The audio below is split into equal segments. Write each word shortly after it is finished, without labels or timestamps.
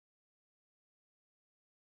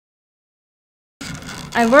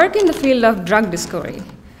I work in the field of drug discovery.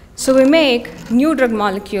 So we make new drug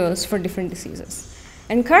molecules for different diseases.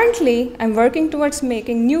 And currently, I'm working towards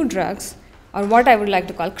making new drugs, or what I would like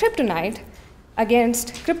to call kryptonite,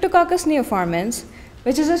 against Cryptococcus neoformans,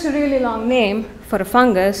 which is just a really long name for a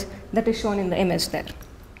fungus that is shown in the image there.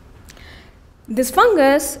 This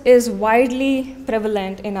fungus is widely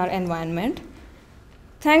prevalent in our environment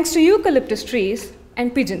thanks to eucalyptus trees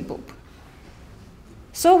and pigeon poop.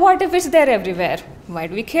 So what if it's there everywhere? Why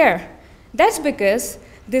do we care? That's because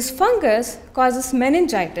this fungus causes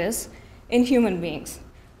meningitis in human beings,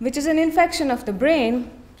 which is an infection of the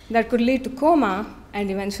brain that could lead to coma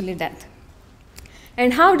and eventually death.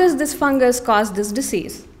 And how does this fungus cause this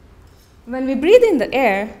disease? When we breathe in the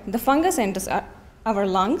air, the fungus enters our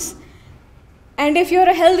lungs, and if you're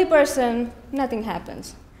a healthy person, nothing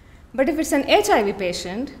happens. But if it's an HIV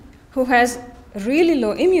patient who has really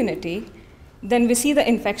low immunity, then we see the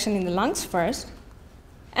infection in the lungs first,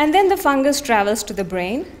 and then the fungus travels to the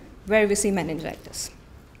brain, where we see meningitis.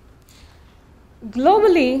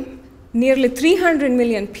 Globally, nearly 300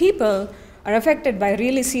 million people are affected by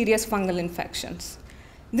really serious fungal infections.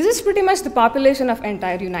 This is pretty much the population of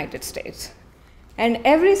entire United States. And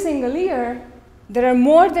every single year, there are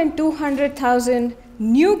more than 200,000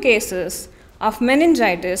 new cases of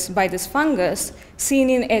meningitis by this fungus seen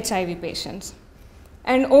in HIV patients.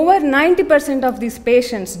 And over 90% of these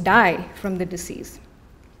patients die from the disease.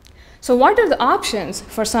 So what are the options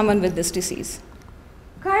for someone with this disease?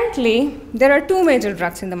 Currently, there are two major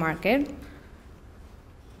drugs in the market.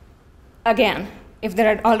 Again, if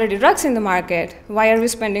there are already drugs in the market, why are we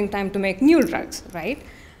spending time to make new drugs, right?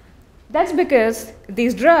 That's because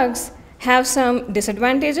these drugs have some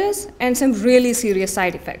disadvantages and some really serious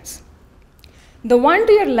side effects. The one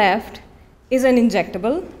to your left is an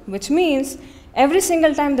injectable, which means every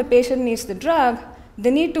single time the patient needs the drug,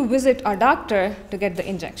 they need to visit a doctor to get the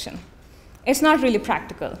injection. It's not really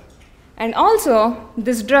practical. And also,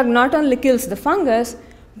 this drug not only kills the fungus,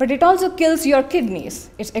 but it also kills your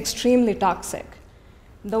kidneys. It's extremely toxic.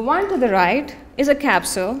 The one to the right is a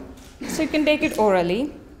capsule, so you can take it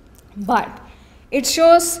orally, but it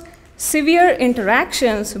shows severe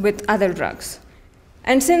interactions with other drugs.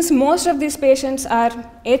 And since most of these patients are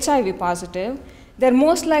HIV positive, they're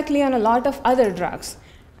most likely on a lot of other drugs.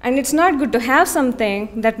 And it's not good to have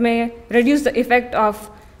something that may reduce the effect of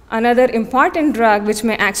another important drug, which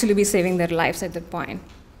may actually be saving their lives at that point.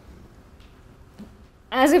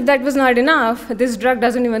 As if that was not enough, this drug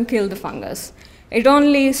doesn't even kill the fungus. It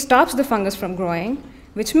only stops the fungus from growing,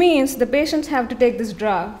 which means the patients have to take this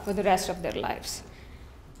drug for the rest of their lives.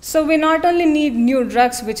 So we not only need new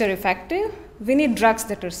drugs which are effective, we need drugs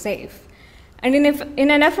that are safe. And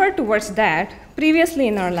in an effort towards that, previously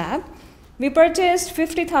in our lab, we purchased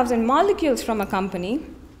 50,000 molecules from a company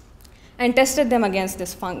and tested them against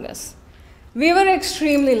this fungus. We were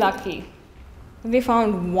extremely lucky. We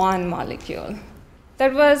found one molecule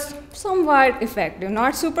that was somewhat effective,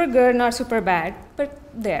 not super good, not super bad, but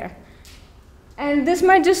there. And this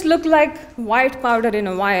might just look like white powder in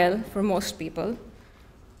a vial for most people.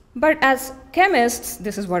 But as chemists,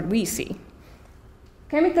 this is what we see.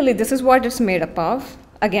 Chemically, this is what it's made up of.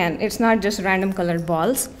 Again, it's not just random colored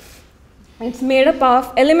balls. It's made up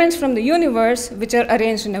of elements from the universe which are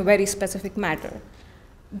arranged in a very specific manner.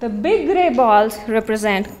 The big gray balls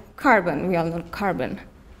represent carbon. We all know carbon.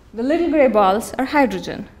 The little gray balls are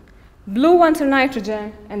hydrogen. Blue ones are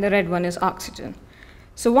nitrogen, and the red one is oxygen.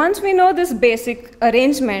 So once we know this basic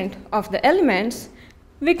arrangement of the elements,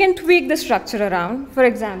 we can tweak the structure around. For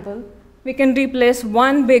example, we can replace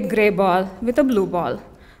one big gray ball with a blue ball,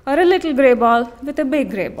 or a little gray ball with a big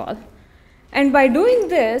gray ball. And by doing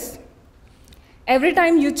this, every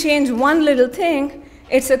time you change one little thing,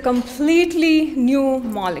 it's a completely new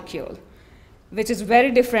molecule, which is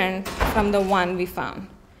very different from the one we found.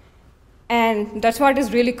 And that's what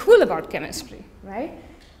is really cool about chemistry, right?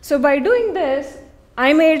 So by doing this,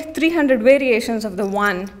 I made 300 variations of the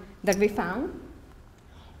one that we found.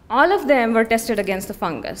 All of them were tested against the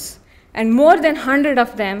fungus, and more than 100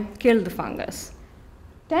 of them killed the fungus.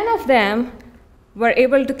 10 of them were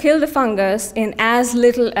able to kill the fungus in as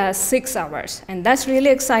little as 6 hours, and that's really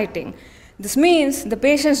exciting. This means the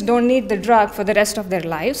patients don't need the drug for the rest of their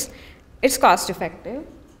lives. It's cost effective.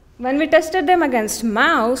 When we tested them against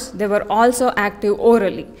mouse, they were also active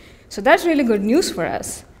orally. So that's really good news for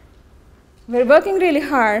us. We're working really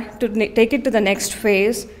hard to take it to the next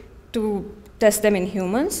phase to test them in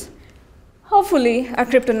humans. Hopefully, our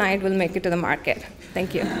kryptonite will make it to the market.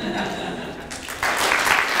 Thank you.